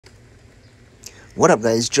What up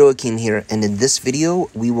guys, Joaquin here, and in this video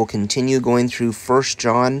we will continue going through 1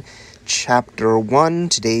 John chapter 1.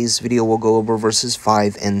 Today's video will go over verses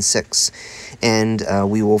 5 and 6. And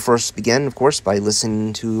we will first begin, of course, by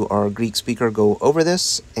listening to our Greek speaker go over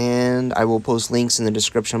this, and I will post links in the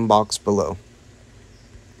description box below.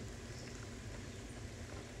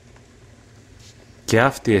 Και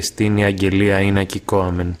αυτή εστίν η αγγελία είναι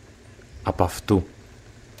ακηκόαμεν απ' αυτού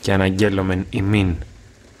και αναγγέλλομεν ημίν,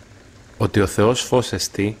 ότι ο Θεός φως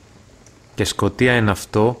εστί και σκοτία εν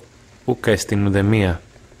αυτό ούκα εστιν ουδεμία.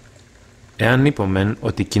 Εάν είπομεν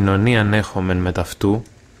ότι κοινωνίαν έχομεν με ταυτού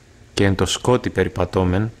και εν το σκότι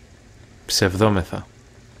περιπατώμεν, ψευδόμεθα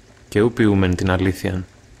και ου ποιούμεν την αλήθειαν.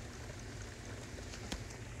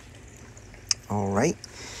 Alright,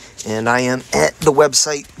 and I am at the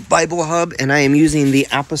website Bible Hub, and I am using the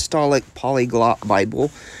Apostolic Polyglot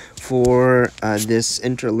Bible for this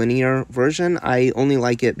interlinear version. I only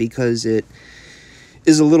like it because it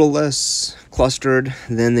is a little less clustered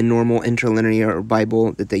than the normal interlinear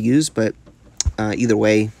Bible that they use, but either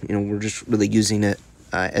way, we're just really using it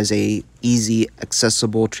as a easy,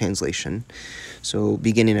 accessible translation. So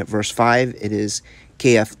beginning at verse 5, it is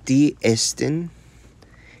και αυτή εστιν,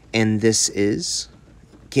 and this is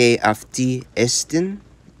και αυτή εστιν,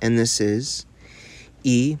 and this is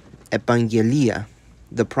η επαγγελία,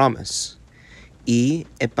 the promise. Η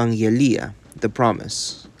επαγγελία, the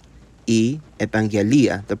promise. Η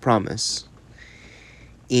επαγγελία, the promise.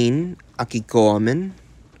 In ακηκόαμεν,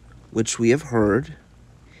 which we have heard.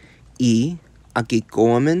 Η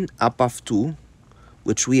ακηκόαμεν απ' αυτού,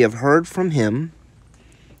 which we have heard from him.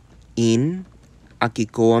 In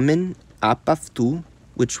ακηκόαμεν απ' αυτού,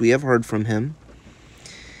 which we have heard from him.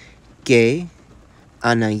 Και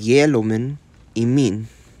αναγγέλλομεν ημίν,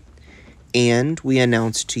 and we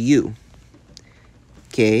announce to you.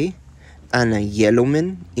 Και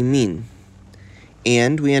αναγγέλλομεν ημίν,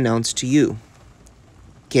 and we announce to you.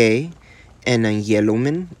 Και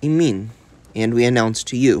αναγγέλλομεν ημίν, and we announce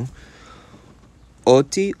to you.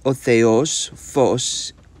 Ότι ο Θεός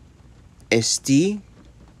φως εστί,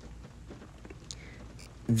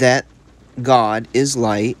 that God is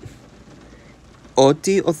light.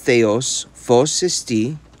 Ότι ο Θεός φως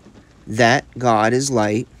εστί, that God is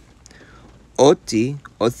light. Ότι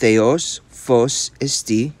ο Θεός φως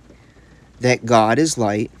εστί, that God is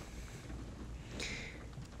light.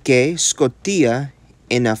 Και σκοτία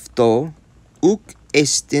εν αυτό ουκ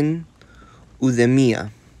εστιν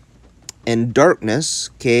ουδεμία. And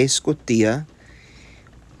darkness, και σκοτία,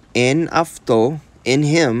 εν αυτό, in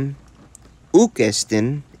him, ουκ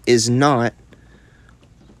εστιν, is not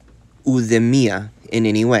ουδεμία in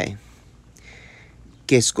any way.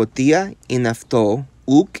 Και σκοτία in αυτό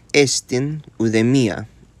ουκ εστιν ουδεμία,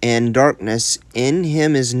 and darkness in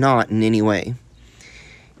him is not in any way.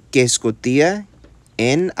 Και σκοτία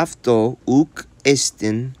εν αυτό ουκ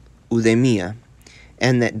εστιν ουδεμία,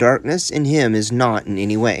 and that darkness in him is not in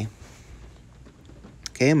any way.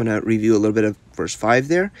 Okay, I'm going to review a little bit of verse 5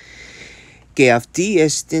 there. Και αυτή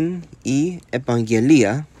εστιν η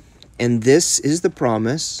επαγγελία, and this is the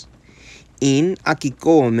promise, in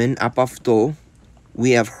ακηκόαμεν απ' αυτό,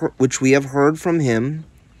 which we have heard from him.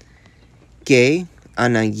 Και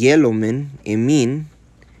αναγγέλλομεν ημίν,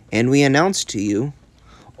 and we announce to you,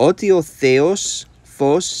 ότι ο Θεός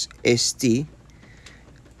φως εστί,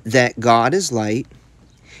 that God is light.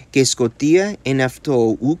 Και σκοτία εν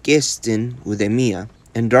αυτό ουκ εστιν ουδεμία,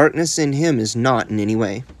 and darkness in him is not in any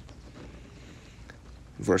way.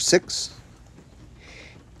 Verse 6.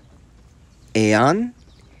 Ean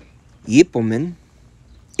είπομεν,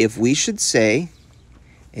 if we should say,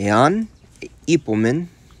 ean είπομεν,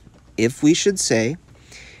 if we should say,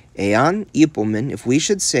 ean είπομεν, if we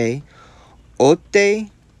should say, οτε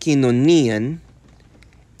κοινωνίαν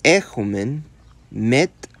έχομεν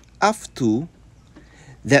μετ αυτού,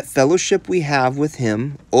 that fellowship we have with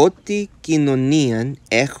him, οτε κοινωνίαν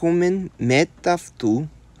έχομεν μετ αυτού,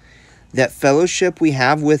 that fellowship we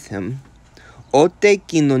have with him, οτε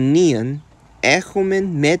κοινωνίαν έχομεν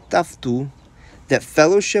μετ αυτού, that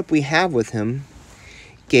fellowship we have with him,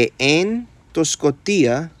 και εν το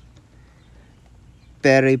σκοτία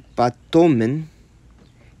περιπατώμεν,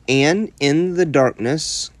 and in the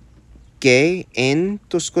darkness, και εν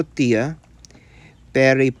το σκοτία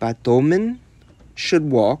περιπατώμεν,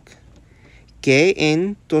 should walk, και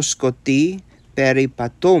εν το σκοτί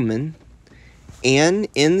περιπατώμεν, and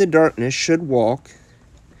in the darkness should walk,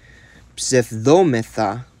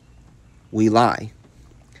 ψευδόμεθα, we lie.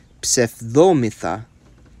 Ψευδόμεθα,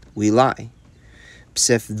 we lie.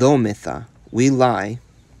 Ψευδόμεθα, we lie.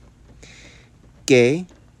 Και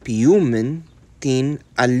ποιούμεν την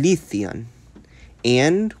αλήθειαν,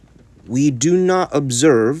 and we do not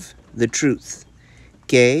observe the truth.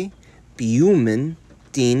 Και ποιούμεν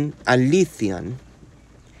την αλήθειαν,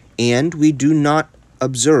 and we do not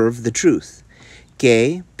observe the truth.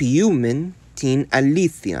 Και ποιούμεν την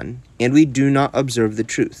αλήθειαν, and we do not observe the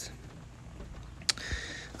truth.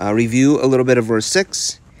 Review a little bit of verse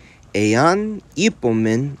 6. Εάν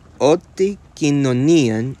είπομεν ότι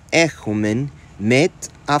κοινωνίαν έχομεν μετ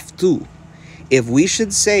αυτού. If we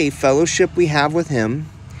should say fellowship we have with him,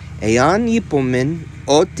 εάν είπομεν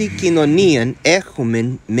ότι κοινωνίαν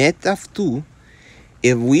έχομεν μετ αυτού,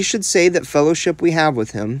 if we should say that fellowship we have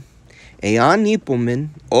with him, εάν είπομεν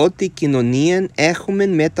ότι κοινωνίαν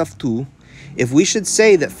έχομεν μετ αυτού, if we should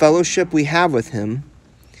say that fellowship we have with him,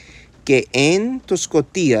 και εν το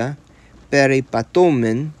σκοτία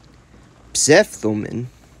περιπατώμεν ψεύδομεν,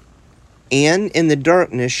 and in the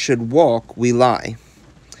darkness should walk we lie.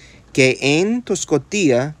 Και εν το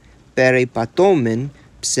σκοτία περιπατώμεν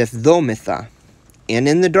ψευδόμεθα, and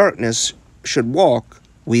in the darkness should walk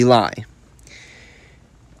we lie.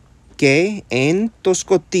 Και εν το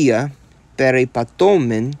σκοτία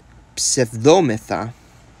περιπατώμεν ψευδόμεθα,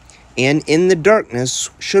 and in the darkness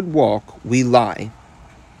should walk we lie.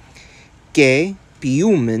 Και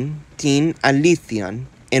ποιούμεν την αλήθειαν,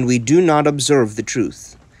 and we do not observe the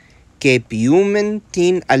truth. Και ποιούμεν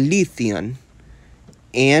την αλήθειαν,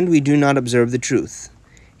 and we do not observe the truth.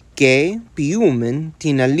 Και ποιούμεν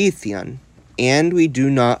την αλήθειαν, and we do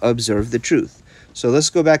not observe the truth. So let's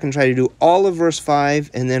go back and try to do all of verse 5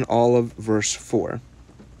 and then all of verse 4.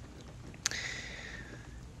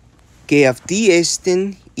 Και αυτή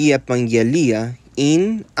εστιν η επαγγελία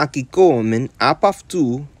ειν ακηκόμεν απ'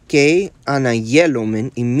 αυτού και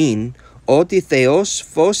αναγγέλλομεν ημίν ότι Θεός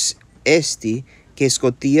φως έστι και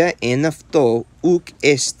σκοτία εν αυτό ουκ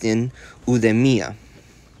εστιν ουδεμία.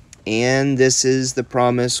 And this is the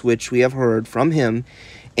promise which we have heard from him,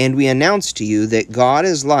 and we announce to you that God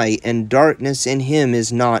is light, and darkness in him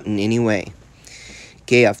is not in any way.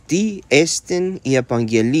 Και αυτή εστιν η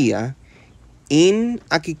επαγγελία ειν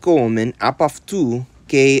ακηκόμεν απ' αυτού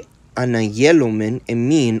και αναγγέλλομεν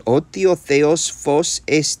εμήν ότι ο Θεός φως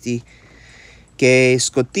έστι και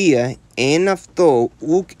σκοτία εν αυτό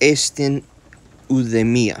ουκ εστιν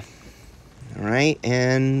ουδεμία. Alright,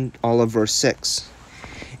 and all of verse 6.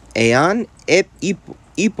 Εάν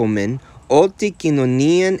είπομεν ότι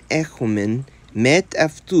κοινωνίαν έχομεν μετ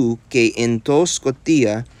αυτού και εν το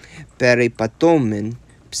σκοτία περιπατώμεν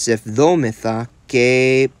ψευδόμεθα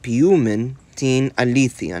και ποιούμεν την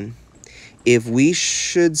αλήθειαν. If we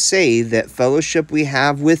should say that fellowship we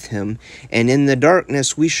have with him, and in the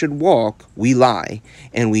darkness we should walk, we lie,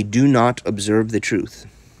 and we do not observe the truth.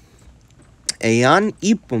 Εάν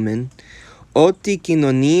είπομεν ότι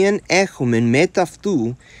κοινωνίαν έχομεν μετ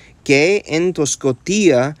αυτού και εν το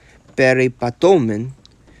σκοτία περιπατώμεν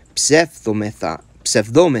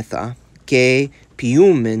ψευδόμεθα και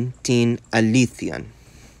ποιούμεν την αλήθειαν.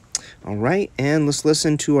 All right, and let's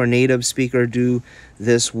listen to our native speaker do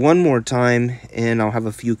this one more time, and I'll have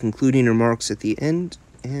a few concluding remarks at the end,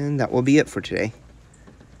 and that will be it for today.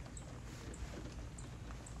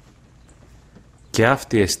 Και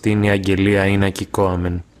αυτή εστίν η αγγελία είναι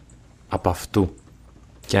ακηκόαμεν απ' αυτού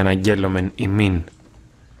και αναγγέλλομεν ημίν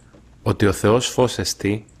ότι ο Θεός φως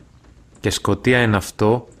εστί και σκοτία εν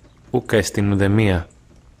αυτό ούκα εστιν ουδεμία.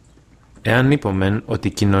 Εάν είπομεν ότι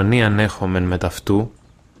κοινωνίαν έχομεν μετ' αυτού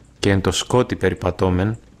και εν το σκότι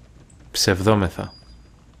περιπατώμεν, ψευδόμεθα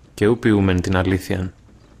και ου ποιούμεν την αλήθειαν.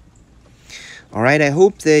 Alright, I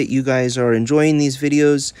hope that you guys are enjoying these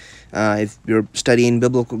videos. If you're studying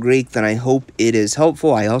Biblical Greek, then I hope it is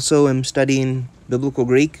helpful. I also am studying Biblical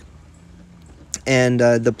Greek. And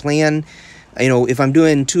the plan, if I'm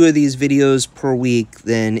doing 2 of these videos per week,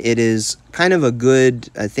 then it is kind of a good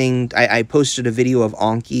thing. I posted a video of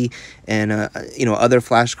Anki and, other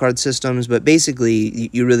flashcard systems. But basically,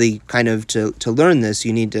 you really kind of, to learn this,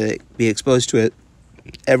 you need to be exposed to it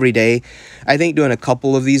every day. I think doing a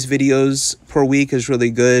couple of these videos per week is really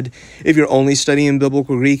good. If you're only studying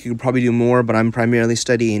Biblical Greek, you could probably do more, but I'm primarily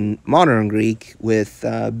studying Modern Greek with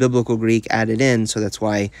Biblical Greek added in, so that's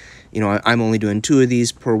why, I'm only doing 2 of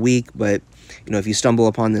these per week. But, if you stumble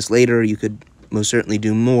upon this later, you could most certainly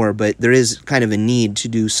do more, but there is kind of a need to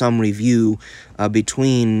do some review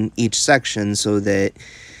between each section so that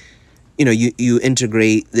you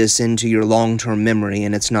integrate this into your long-term memory,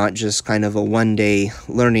 and it's not just kind of a one-day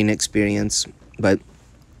learning experience. But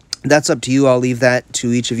that's up to you. I'll leave that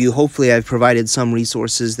to each of you. Hopefully I've provided some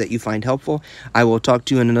resources that you find helpful. I will talk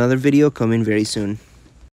to you in another video coming very soon.